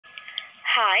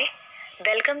Hi,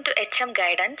 welcome to HM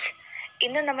guidance.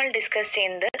 ഇന്ന് നമ്മൾ discuss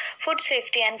ചെയ്യുന്നത് food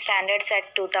safety and standards act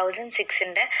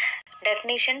 2006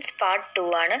 definitions part 2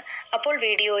 ആണ്. അപ്പോൾ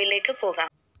വീഡിയോയിലേക്ക് പോകാം.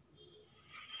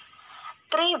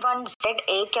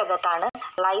 31ZA-ക്കകത്താണ്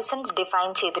ലൈസൻസ്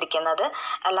ഡിഫൈൻ ചെയ്തിരിക്കുന്നത്.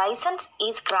 Licence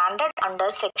is granted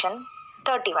under section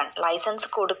 31. Licence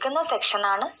കൊടുക്കുന്ന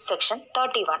സെക്ഷനാണ് സെക്ഷൻ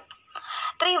 31.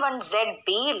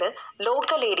 31ZB-യിൽ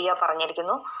ലോക്കൽ ഏരിയ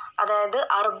പറഞ്ഞിരിക്കുന്നു. അതായത്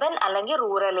അർബൻ അല്ലെങ്കിൽ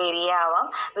റൂറൽ ഏരിയ ആവാം,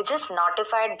 which is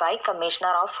notified by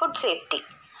commissioner of food safety.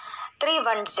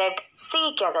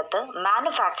 31ZC-ക്കകത്ത്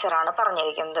manufacture ആണ്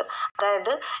പറഞ്ഞിരിക്കുന്നത്.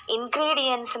 അതായത്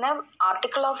ഇൻഗ്രീഡിയൻസിനെ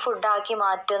ആർട്ടിക്കിൾ ഓഫ് ഫുഡ് ആക്കി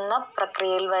മാറ്റുന്ന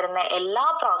പ്രക്രിയയിൽ വരുന്ന എല്ലാ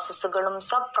പ്രോസസ്സുകളും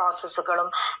സബ് പ്രോസസ്സുകളും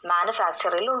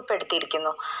മാനുഫാക്ചറിൽ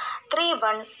ഉൾപ്പെടുത്തിയിരിക്കുന്നു.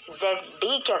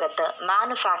 31ZD-ക്കകത്ത്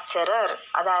മാനുഫാക്ചറർ,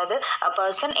 അതായത് A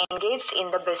person engaged in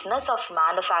the business of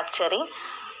manufacturing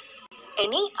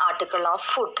any article of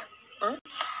food.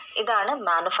 ഇതാണ്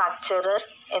മാനുഫാക്ചറർ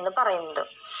എന്ന് പറയുന്നത്.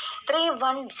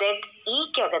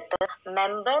 31ZE-ക്കകത്ത്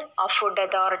member of food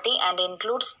authority and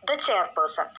includes the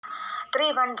chairperson.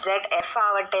 31ZF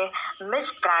ആവട്ടെ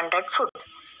miss branded food.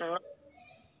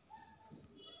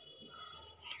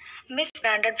 Miss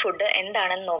branded food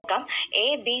എന്താണെന്ന് നോക്കാം.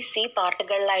 ABC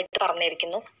പാർട്ടുകളിലായിട്ട്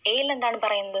പറഞ്ഞിരിക്കുന്നു. എയിൽ എന്താണ്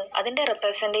പറയുന്നത്? അതിൻ്റെ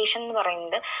റെപ്രസെൻറ്റേഷൻ എന്ന്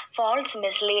പറയുന്നത് false,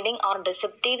 misleading or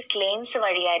deceptive claims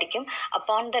വഴിയായിരിക്കും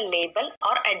upon the label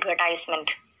or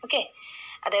advertisement. Okay,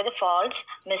 അതായത് ഫാൾസ്,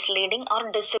 മിസ്ലീഡിംഗ് ഓർ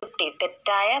ഡിസെപ്റ്റീവ്,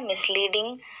 തെറ്റായ,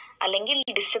 മിസ്ലീഡിംഗ് അല്ലെങ്കിൽ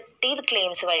ഡിസെപ്റ്റീവ്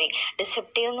ക്ലെയിംസ് വഴി.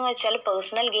 ഡിസെപ്റ്റീവ് എന്ന് വെച്ചാൽ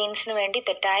പേഴ്സണൽ ഗെയിൻസിന് വേണ്ടി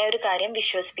തെറ്റായ ഒരു കാര്യം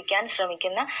വിശ്വസിപ്പിക്കാൻ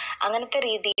ശ്രമിക്കുന്ന, അങ്ങനത്തെ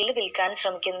രീതിയിൽ വിൽക്കാൻ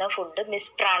ശ്രമിക്കുന്ന ഫുഡ്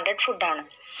മിസ് ബ്രാൻഡഡ് ഫുഡാണ്.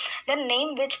 Then name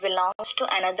which belongs to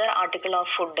another article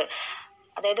of food,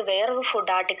 അതായത് വേറൊരു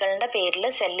ഫുഡ് ആർട്ടിക്കിളിൻ്റെ പേരിൽ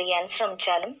സെല്ല് ചെയ്യാൻ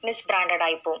ശ്രമിച്ചാലും മിസ് ബ്രാൻഡഡ്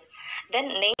ആയി പോകും. Then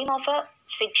name of A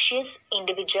ഫിക്ഷ്യസ്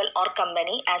individual or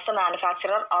company as A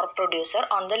manufacturer or producer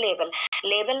on the label.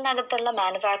 ലേബലിനകത്തുള്ള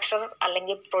manufacturer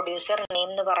അല്ലെങ്കിൽ producer name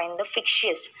എന്ന് പറയുന്നത്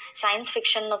ഫിക്ഷ്യസ്, സയൻസ്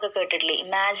ഫിക്ഷൻ എന്നൊക്കെ കേട്ടിട്ടില്ലേ,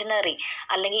 ഇമാജിനറി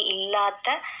അല്ലെങ്കിൽ ഇല്ലാത്ത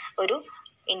ഒരു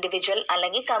ഇൻഡിവിജ്വൽ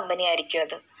അല്ലെങ്കിൽ കമ്പനി ആയിരിക്കും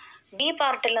അത്. ബി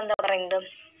പാർട്ടിൽ എന്താ പറയുന്നത്?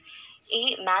 ഈ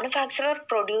മാനുഫാക്ചറർ,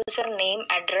 പ്രൊഡ്യൂസർ നെയിം,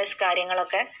 അഡ്രസ്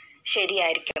കാര്യങ്ങളൊക്കെ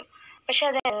ശരിയായിരിക്കും. പക്ഷെ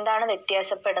അത് എന്താണ്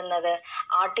വ്യത്യാസപ്പെടുന്നത്?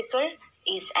 ആർട്ടിക്കിൾ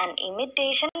ഈസ് ആൻ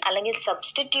ഇമിറ്റേഷൻ അല്ലെങ്കിൽ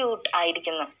സബ്സ്റ്റിറ്റ്യൂട്ട്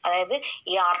ആയിരിക്കുന്നു. അതായത്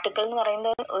ഈ ആർട്ടിക്കിൾ എന്ന്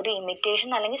പറയുന്നത് ഒരു ഇമിറ്റേഷൻ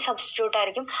അല്ലെങ്കിൽ സബ്സ്റ്റിറ്റ്യൂട്ട്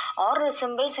ആയിരിക്കും. Or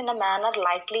resembles in a manner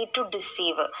likely to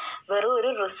deceive, വെറും ഒരു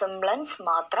റിസംബ്ലൻസ്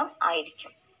മാത്രം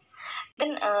ആയിരിക്കും.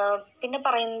 ദെൻ പിന്നെ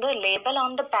പറയുന്നത് label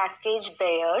on the package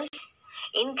bears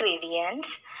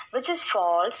ingredients which is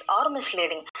false or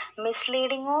misleading.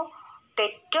 മിസ്ലീഡിങ്ങോ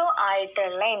തെറ്റോ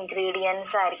ആയിട്ടുള്ള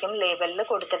ഇൻഗ്രീഡിയൻസ് ആയിരിക്കും ലേബലിൽ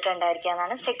കൊടുത്തിട്ടുണ്ടായിരിക്കുക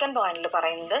എന്നാണ് സെക്കൻഡ് പോയിന്റിൽ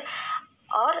പറയുന്നത്.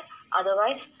 Or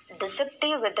otherwise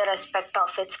deceptive with respect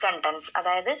of its contents,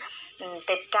 അതായത്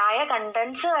തെറ്റായ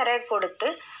കണ്ടൻസ് വരെ കൊടുത്ത്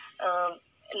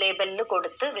ലേബലിൽ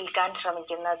കൊടുത്ത് വിൽക്കാൻ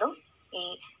ശ്രമിക്കുന്നതും ഈ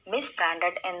മിസ്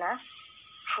ബ്രാൻഡഡ് എന്ന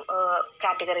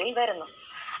കാറ്റഗറിയിൽ വരുന്നു.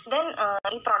 ദെൻ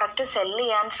ഈ പ്രൊഡക്റ്റ് സെല്ല്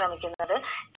ചെയ്യാൻ ശ്രമിക്കുന്നത്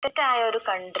തെറ്റായ ഒരു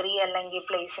കൺട്രി അല്ലെങ്കിൽ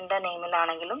പ്ലേസിൻ്റെ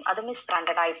നെയിമിലാണെങ്കിലും അത് മിസ്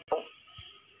ബ്രാൻഡഡ് ആയി പോകും.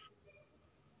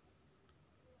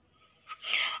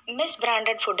 മിസ്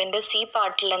ബ്രാൻഡഡ് ഫുഡിൻ്റെ C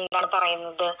പാർട്ടിൽ എന്താണ്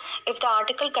പറയുന്നത്? If the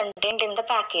article contained in the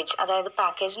package, അതായത്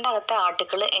പാക്കേജിൻ്റെ അകത്തെ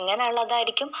article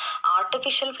എങ്ങനെയുള്ളതായിരിക്കും?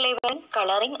 Artificial flavouring,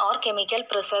 colouring or chemical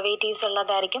preservatives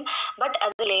ഉള്ളതായിരിക്കും. ബട്ട്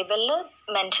അത് ലേബലിൽ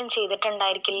മെൻഷൻ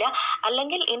ചെയ്തിട്ടുണ്ടായിരിക്കില്ല,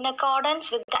 അല്ലെങ്കിൽ ഇൻ അക്കോർഡൻസ്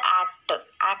വിത്ത് ദ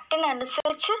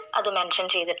ആക്ടിനനുസരിച്ച് അത് മെൻഷൻ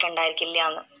ചെയ്തിട്ടുണ്ടായിരിക്കില്ല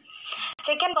എന്ന്.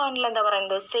 സെക്കൻഡ് പോയിന്റിൽ എന്താ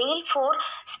പറയുന്നത്? Sale four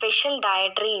special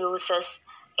dietary uses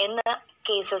എന്ന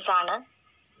കേസസ് ആണ്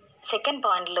സെക്കൻഡ്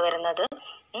പോയിന്റിൽ വരുന്നത്.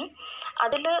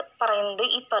 അതിൽ പറയുന്നത്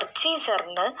ഈ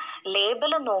പർച്ചേസറിന്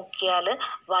ലേബൽ നോക്കിയാൽ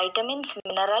vitamins,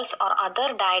 minerals or other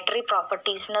dietary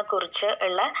പ്രോപ്പർട്ടീസിനെ കുറിച്ച്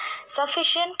ഉള്ള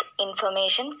സഫിഷ്യൻറ്റ്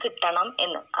ഇൻഫർമേഷൻ കിട്ടണം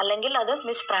എന്ന്, അല്ലെങ്കിൽ അത്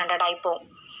മിസ് ബ്രാൻഡഡ് ആയി പോകും.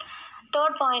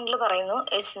 തേർഡ് പോയിന്റിൽ പറയുന്നു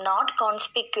is not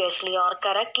കോൺസ്പിക്യുവസ്ലി or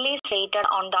correctly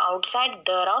stated on the outside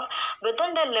ദെയറോഫ്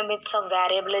within the limits of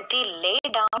variability Leh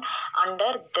down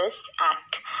under this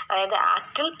act. അതായത്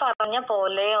ആക്ടിൽ പറഞ്ഞ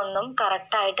പോലെ ഒന്നും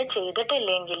കറക്റ്റായിട്ട്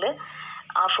ചെയ്തിട്ടില്ലെങ്കിൽ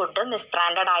ആ ഫുഡ് മിസ്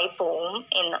ബ്രാൻഡഡ് ആയി പോവും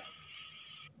എന്ന്.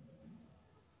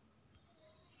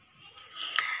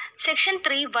 സെക്ഷൻ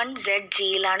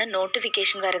 31ZG-യിലാണ്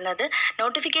നോട്ടിഫിക്കേഷൻ വരുന്നത്.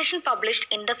 Notification published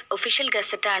in the official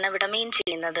ഗസറ്റാണ് ഇവിടെ മെയിൻ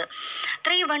ചെയ്യുന്നത്.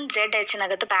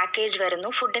 31ZH-നകത്ത് പാക്കേജ്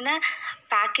വരുന്നു. ഫുഡിനെ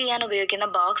പാക്ക് ചെയ്യാൻ ഉപയോഗിക്കുന്ന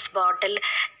ബോക്സ്, ബോട്ടിൽ,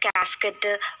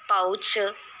 കാസ്കറ്റ്, പൗച്ച്,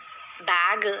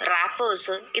 ബാഗ്,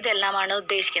 റാപ്പേഴ്സ് ഇതെല്ലാമാണ്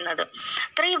ഉദ്ദേശിക്കുന്നത്.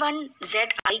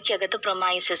 31ZI-ക്കകത്ത്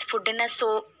പ്രൊമൈസസ്, ഫുഡിനെ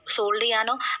സോൾഡ്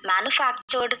ചെയ്യാനോ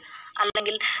മാനുഫാക്ചേർഡ്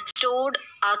അല്ലെങ്കിൽ സ്റ്റോർഡ്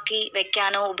ആക്കി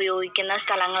വെക്കാനോ ഉപയോഗിക്കുന്ന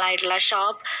സ്ഥലങ്ങളായിട്ടുള്ള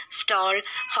shop, stall,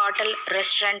 hotel,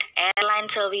 restaurant, airline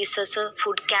services,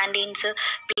 food canteens,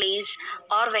 place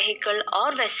or vehicle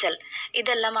or vessel,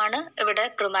 ഇതെല്ലാമാണ് ഇവിടെ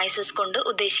പ്രൊമൈസസ് കൊണ്ട്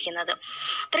ഉദ്ദേശിക്കുന്നത്.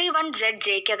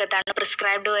 31ZJക്കകത്താണ്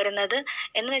പ്രിസ്ക്രൈബ്ഡ് വരുന്നത്.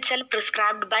 എന്ന് വെച്ചാൽ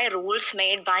prescribed by rules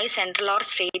made by central or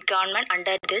state government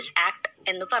under this act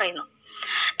എന്ന് പറയുന്നു.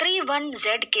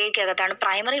 31ZKക്കകത്താണ്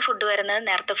പ്രൈമറി ഫുഡ് വരുന്നത്.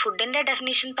 നേരത്തെ ഫുഡിൻ്റെ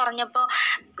ഡെഫിനിഷൻ പറഞ്ഞപ്പോൾ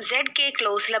ZK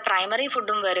ക്ലോസിലെ പ്രൈമറി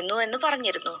ഫുഡും വരുന്നു എന്ന്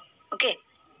പറഞ്ഞിരുന്നു. ഓക്കെ,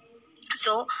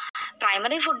 സോ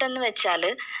പ്രൈമറി ഫുഡ് എന്ന് വെച്ചാൽ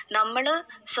നമ്മൾ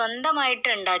സ്വന്തമായിട്ട്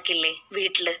ഉണ്ടാക്കില്ലേ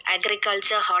വീട്ടിൽ,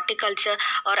 agriculture, horticulture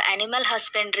or animal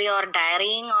husbandry or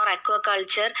ഡയറിയിങ് or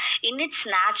aquaculture in its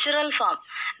natural form.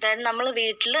 അതായത് നമ്മൾ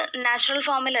വീട്ടിൽ നാച്ചുറൽ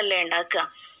ഫോമിലല്ലേ ഉണ്ടാക്കുക.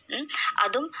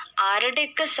 അതും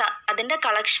ആരുടെയൊക്കെ അതിൻ്റെ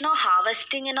കളക്ഷനോ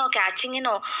ഹാർവെസ്റ്റിങ്ങിനോ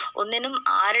ക്യാച്ചിങ്ങിനോ ഒന്നിനും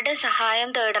ആരുടെ സഹായം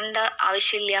തേടേണ്ട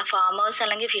ആവശ്യമില്ല. ഫാമേഴ്സ്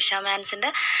അല്ലെങ്കിൽ ഫിഷർമാൻസിൻ്റെ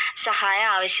സഹായം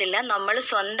ആവശ്യമില്ല. നമ്മൾ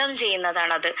സ്വന്തം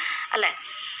ചെയ്യുന്നതാണത് അല്ലേ.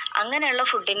 അങ്ങനെയുള്ള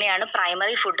ഫുഡിനെയാണ്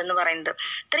പ്രൈമറി ഫുഡ് എന്ന് പറയുന്നത്.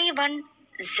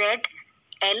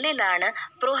 31ZLലാണ്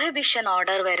പ്രൊഹിബിഷൻ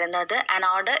ഓർഡർ വരുന്നത്. An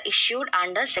order issued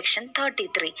under section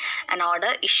 33. An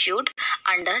order issued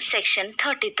under section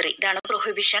 33, ഇതാണ്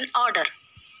പ്രൊഹിബിഷൻ ഓർഡർ.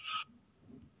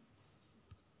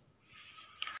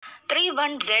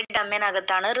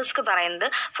 31ZMനകത്താണ് റിസ്ക് പറയുന്നത്.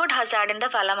 ഫുഡ് ഹസാർഡിൻ്റെ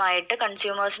ഫലമായിട്ട്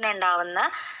കൺസ്യൂമേഴ്സിന് ഉണ്ടാവുന്ന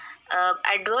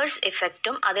അഡ്വേഴ്സ്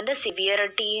ഇഫക്റ്റും അതിൻ്റെ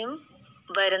സിവിയറിറ്റിയും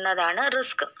വരുന്നതാണ്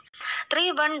റിസ്ക്.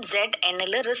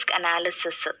 31ZNൽ റിസ്ക്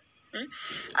അനാലിസിസ്,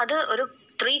 അത് ഒരു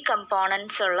 3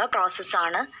 കമ്പോണൻസ് ഉള്ള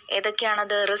പ്രോസസ്സാണ്.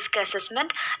 ഏതൊക്കെയാണത്? Risk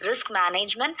assessment, risk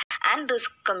management and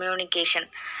risk communication.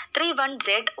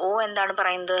 31ZO എന്താണ്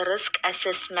പറയുന്നത്? Risk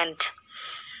assessment.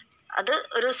 അത്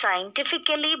ഒരു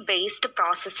സയൻറ്റിഫിക്കലി ബേസ്ഡ്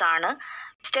പ്രോസസ്സാണ്.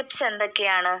 സ്റ്റെപ്സ്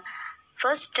എന്തൊക്കെയാണ്?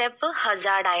 First step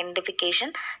Hazard identification,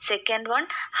 second one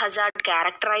Hazard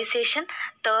characterisation,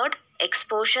 third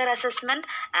exposure assessment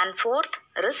and fourth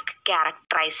risk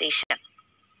characterisation.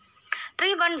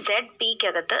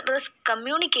 31ZPക്കകത്ത് risk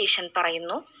communication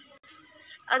പറയുന്നു.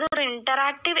 അതൊരു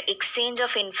interactive exchange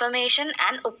of information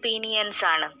and opinions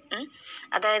ആണ്.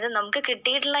 അതായത് നമുക്ക്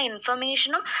കിട്ടിയിട്ടുള്ള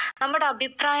ഇൻഫർമേഷനും നമ്മുടെ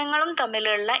അഭിപ്രായങ്ങളും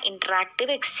തമ്മിലുള്ള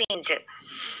ഇൻറ്ററാക്റ്റീവ് എക്സ്ചേഞ്ച്.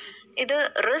 ഇത്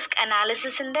റിസ്ക്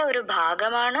അനാലിസിസിൻ്റെ ഒരു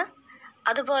ഭാഗമാണ്.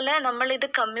 അതുപോലെ നമ്മൾ ഇത്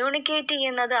കമ്മ്യൂണിക്കേറ്റ്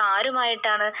ചെയ്യുന്നത്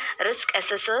ആരുമായിട്ടാണ്? Risk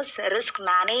assessors, risk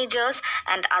managers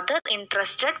and other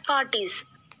interested parties.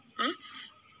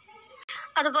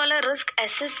 അതുപോലെ റിസ്ക്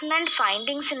അസസ്മെൻറ്റ്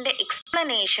ഫൈൻഡിങ്സിൻ്റെ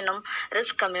എക്സ്പ്ലനേഷനും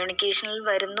റിസ്ക് കമ്മ്യൂണിക്കേഷനിൽ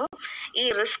വരുന്നു. ഈ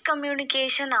റിസ്ക്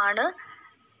കമ്മ്യൂണിക്കേഷൻ ആണ്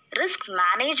റിസ്ക്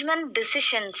മാനേജ്മെൻറ്റ്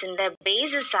ഡിസിഷൻസിൻ്റെ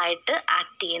ബേസിസ് ആയിട്ട്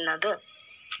ആക്ട് ചെയ്യുന്നത്.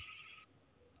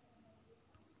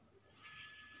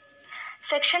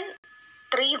 സെക്ഷൻ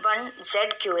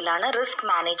 31ZQലാണ് റിസ്ക്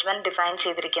മാനേജ്മെൻറ്റ് ഡിഫൈൻ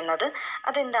ചെയ്തിരിക്കുന്നത്.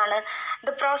 അതെന്താണ്? The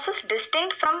process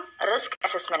distinct from risk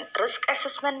assessment. Risk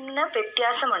അസസ്മെൻറ്റിന്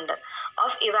വ്യത്യാസമുണ്ട്.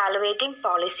 Of evaluating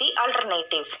policy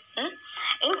alternatives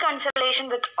in consultation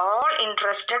with all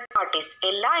interested parties.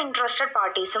 എല്ലാ ഇൻട്രസ്റ്റഡ്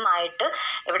പാർട്ടീസുമായിട്ട്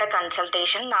ഇവിടെ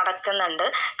കൺസൾട്ടേഷൻ നടക്കുന്നുണ്ട്.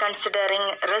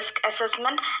 Considering risk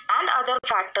assessment and other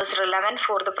factors relevant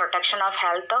for the protection of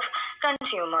health of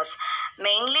consumers.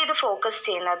 Mainly ഇത് focus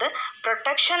ചെയ്യുന്നത്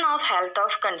protection of health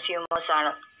of consumers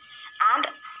ആണ്. And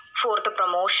for the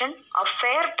promotion of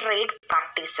fair trade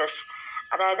practices,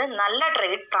 അതായത് നല്ല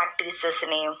trade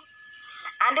പ്രാക്ടീസസിനെയും.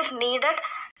 And if needed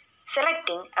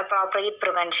selecting appropriate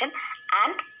prevention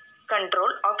and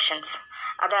control options.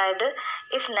 അതായത്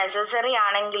if necessary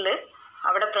ആണെങ്കിൽ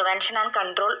അവിടെ prevention and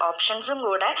control ഓപ്ഷൻസും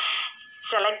കൂടെ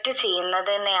select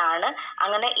ചെയ്യുന്നതിനെയാണ്,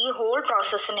 അങ്ങനെ ഈ ഹോൾ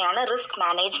പ്രോസസ്സിനെയാണ് റിസ്ക്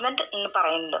മാനേജ്മെൻറ്റ് എന്ന്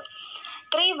പറയുന്നത്.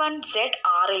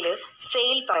 31ZRൽ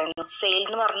സെയിൽ പറയുന്നു. സെയിൽ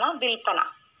എന്ന് പറഞ്ഞാൽ വിൽപ്പന.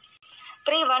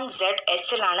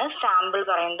 31ZSലാണ് സാമ്പിൾ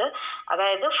പറയുന്നത്.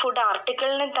 അതായത് ഫുഡ്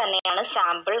ആർട്ടിക്കിളിനെ തന്നെയാണ്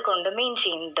സാമ്പിൾ കൊണ്ട് മീൻ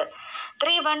ചെയ്യുന്നത്.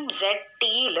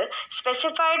 31ZTയിൽ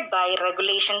സ്പെസിഫൈഡ് ബൈ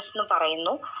റെഗുലേഷൻസ് എന്ന്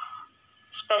പറയുന്നു.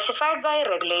 Specified by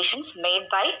regulations made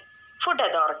by food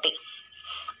authority.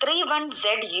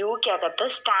 31ZUക്കകത്ത്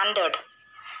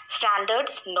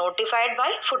standards notified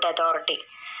by food authority.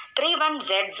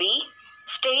 31ZV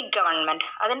state government.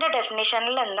 അതിൻ്റെ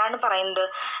ഡെഫിനിഷനിൽ എന്താണ് പറയുന്നത്?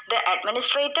 The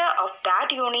administrator of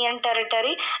that union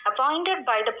territory appointed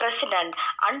by the president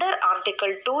under article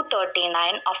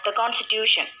 239 of the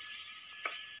constitution.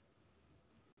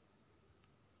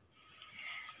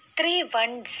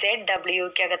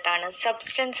 31ZWക്കകത്താണ്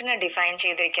സബ്സ്റ്റൻസിനെ define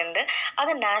ചെയ്തിരിക്കുന്നത്.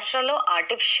 അത് നാച്ചുറലോ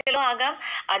ആർട്ടിഫിഷ്യലോ ആകാം.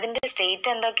 അതിൻ്റെ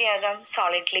state എന്തൊക്കെയാകാം?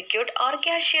 Solid, liquid or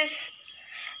gaseous.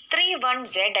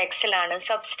 31ZXലാണ്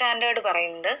sub standard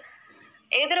പറയുന്നത്.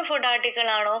 ഏതൊരു food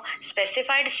ആർട്ടിക്കിളാണോ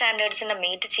specified സ്റ്റാൻഡേർഡ്സിനെ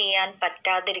meet ചെയ്യാൻ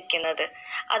പറ്റാതിരിക്കുന്നത്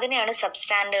അതിനെയാണ് sub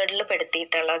സ്റ്റാൻഡേർഡിൽ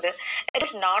പെടുത്തിയിട്ടുള്ളത്. It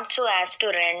is not so as to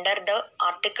render the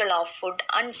article of food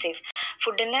unsafe.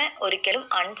 ഫുഡിനെ ഒരിക്കലും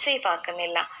അൺസേഫ്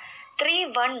ആക്കുന്നില്ല.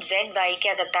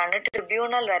 3(1)(z)(y)ക്കകത്താണ്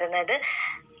ട്രിബ്യൂണൽ വരുന്നത്.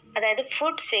 അതായത്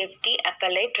food safety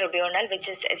appellate tribunal which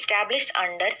is established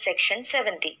under section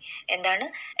 70. എന്താണ്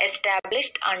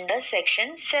established under section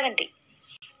 70?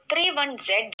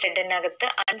 3(1)(z)(z)നകത്ത്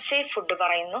unsafe food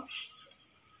പറയുന്നു.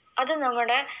 അത്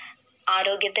നമ്മുടെ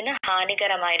ആരോഗ്യത്തിന്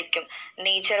ഹാനികരമായിരിക്കും.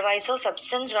 നേച്ചർ വൈസോ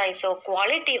സബ്സ്റ്റൻസ് വൈസോ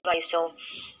ക്വാളിറ്റി വൈസോ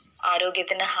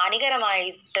ആരോഗ്യത്തിന്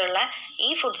ഹാനികരമായിട്ടുള്ള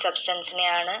ഈ ഫുഡ്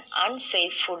സബ്സ്റ്റൻസിനെയാണ്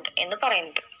അൺസേഫ് ഫുഡ് എന്ന്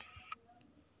പറയുന്നത്.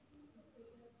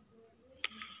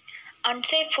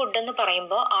 അൺസേഫ് ഫുഡ് എന്ന്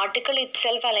പറയുമ്പോൾ ആർട്ടിക്കിൾ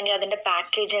ഇറ്റ്സെൽഫ് അല്ലെങ്കിൽ അതിൻ്റെ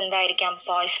പാക്കേജ് എന്തായിരിക്കാം?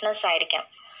 പോയ്സണസ് ആയിരിക്കാം.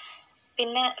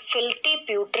 പിന്നെ filthy,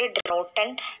 പ്യൂട്രിഡ്, rotten,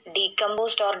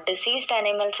 decomposed or diseased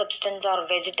animal substance or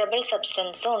vegetable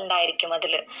സബ്സ്റ്റൻസും ഉണ്ടായിരിക്കും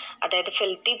അതിൽ. അതായത്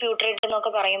ഫിൽത്തി, പ്യൂട്രിഡ്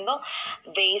എന്നൊക്കെ പറയുമ്പോൾ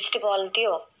വേസ്റ്റ്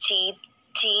പോലത്തെയോ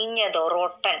ചീഞ്ഞതോ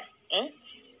റോട്ടൻ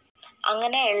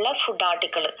അങ്ങനെയുള്ള food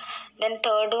article. Then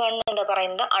third one എന്താ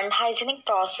പറയുന്നത്? അൺഹൈജനിക്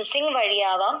പ്രോസസ്സിങ്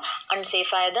വഴിയാവാം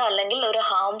അൺസേഫ് ആയത്, അല്ലെങ്കിൽ ഒരു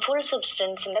ഹാംഫുൾ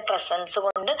സബ്സ്റ്റൻസിന്റെ പ്രസൻസ്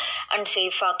കൊണ്ട്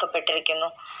അൺസേഫ് ആക്കപ്പെട്ടിരിക്കുന്നു.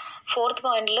 ഫോർത്ത്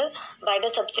പോയിന്റിൽ by the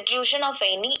substitution of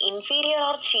any inferior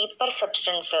or cheaper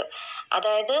substance,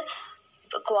 അതായത്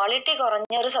ക്വാളിറ്റി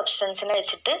കുറഞ്ഞ ഒരു സബ്സ്റ്റൻസിനെ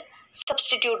വെച്ചിട്ട്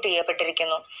സബ്സ്റ്റിറ്റ്യൂട്ട്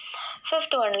ചെയ്യപ്പെട്ടിരിക്കുന്നു.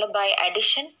 ഫിഫ്ത്ത് വണ്ണിൽ by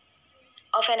addition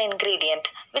of N ingredient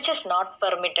which is not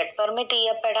permitted, permit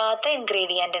ചെയ്യപ്പെടാത്ത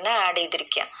ഇൻഗ്രീഡിയൻറ്റിനെ ആഡ്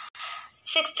ചെയ്തിരിക്കുക.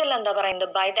 സിക്സ്ത്തിൽ എന്താ പറയുന്നത്?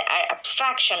 By the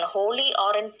abstraction holy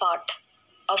or in part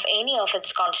of any of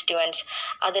its constituents,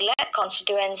 അതിലെ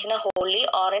കോൺസ്റ്റിറ്റ്യുവൻസിനെ holy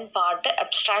or in part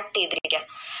abstract ചെയ്തിരിക്കുക.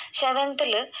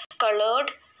 സെവൻത്തിൽ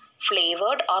coloured,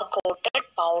 flavoured or quoted,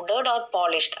 powdered or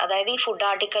polished, അതായത് ഈ food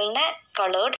ആർട്ടിക്കിളിനെ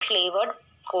coloured, flavoured,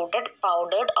 quoted,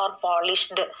 powdered or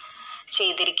polished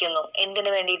ചെയ്തിരിക്കുന്നു.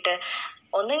 എന്തിനു വേണ്ടിയിട്ട്?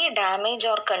 ഒന്നുകിൽ damage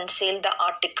or conceal the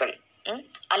article,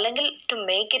 അല്ലെങ്കിൽ to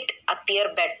make it appear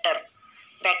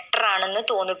better ആണെന്ന്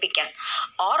തോന്നിപ്പിക്കാൻ,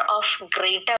 ഓർ ഓഫ്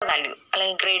ഗ്രേറ്റർ വാല്യൂ,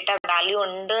 അല്ലെങ്കിൽ ഗ്രേറ്റർ വാല്യൂ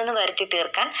ഉണ്ട് എന്ന് വരുത്തി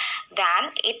തീർക്കാൻ than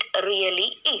it really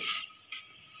is.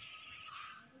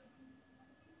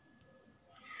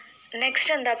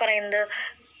 Next എന്താ പറയുന്നത്?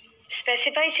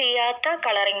 സ്പെസിഫൈ ചെയ്യാത്ത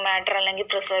കളറിംഗ് മാറ്റർ അല്ലെങ്കിൽ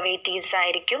പ്രിസർവേറ്റീവ്സ്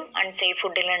ആയിരിക്കും അൺസേഫ്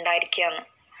ഫുഡിൽ ഉണ്ടായിരിക്കുക എന്ന്.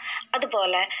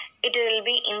 അതുപോലെ it will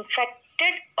be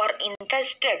or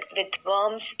infested with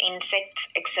worms, insects,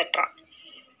 etc.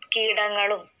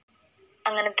 കീടങ്ങളും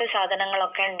അങ്ങനത്തെ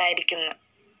സാധനങ്ങളൊക്കെ ഉണ്ടായിരിക്കുന്നു.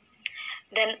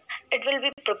 Then it will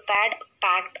be prepared,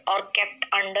 packed or kept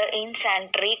under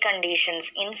insanitary conditions.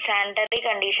 Insanitary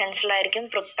conditionsiലായിരിക്കും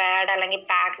prepared അല്ലെങ്കിൽ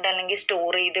പാക്ഡ് അല്ലെങ്കിൽ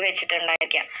സ്റ്റോർ ചെയ്ത്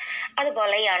വെച്ചിട്ടുണ്ടായിരിക്കാം.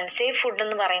 അതുപോലെ ഈ അൺസേഫ് ഫുഡ്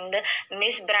എന്ന് പറയുന്നത്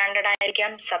മിസ് ബ്രാൻഡഡ്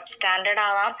ആയിരിക്കാം, സബ് സ്റ്റാൻഡേർഡ്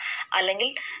ആവാം,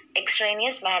 അല്ലെങ്കിൽ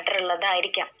extraneous matter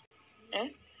ഉള്ളതായിരിക്കാം.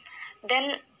 Then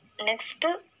next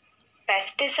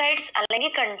pesticides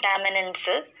അല്ലെങ്കിൽ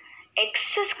കണ്ടാമിനൻസ്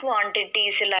എക്സസ്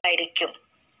ക്വാണ്ടിറ്റീസിലായിരിക്കും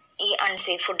ഈ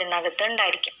അൺസേഫ് ഫുഡിനകത്ത്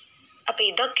ഉണ്ടായിരിക്കും. അപ്പം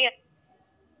ഇതൊക്കെ.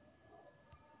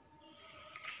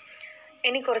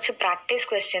 ഇനി കുറച്ച് പ്രാക്ടീസ്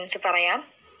ക്വസ്റ്റ്യൻസ് പറയാം.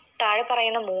 താഴെ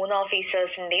പറയുന്ന 3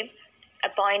 ഓഫീസേഴ്സിൻ്റെയും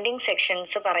അപ്പോയിൻറ്റിംഗ്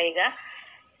സെക്ഷൻസ് പറയുക.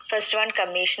 First one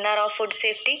commissioner of food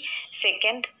safety,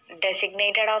 second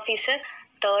designated officer,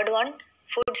 third one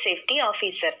food safety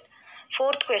officer.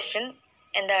 Fourth question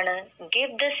എന്താണ്?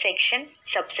 Give the section,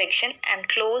 subsection and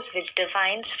close which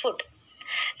defines food.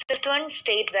 Fifth one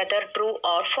state whether true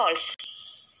or false.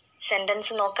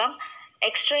 Sentence നോക്കാം.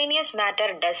 Extraneous matter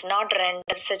does not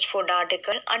render such food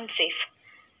article unsafe.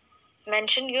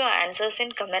 Mention your answers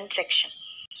in comment section.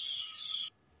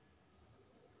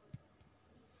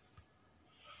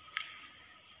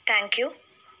 Thank you.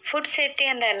 Food safety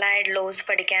and allied loss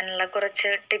പഠിക്കാനുള്ള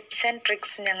കുറച്ച് tips and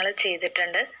tricks ഞങ്ങൾ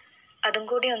ചെയ്തിട്ടുണ്ട്. അതും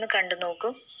കൂടി ഒന്ന് കണ്ടു നോക്കൂ.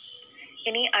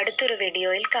 ഇനി അടുത്തൊരു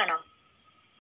വീഡിയോയിൽ കാണാം.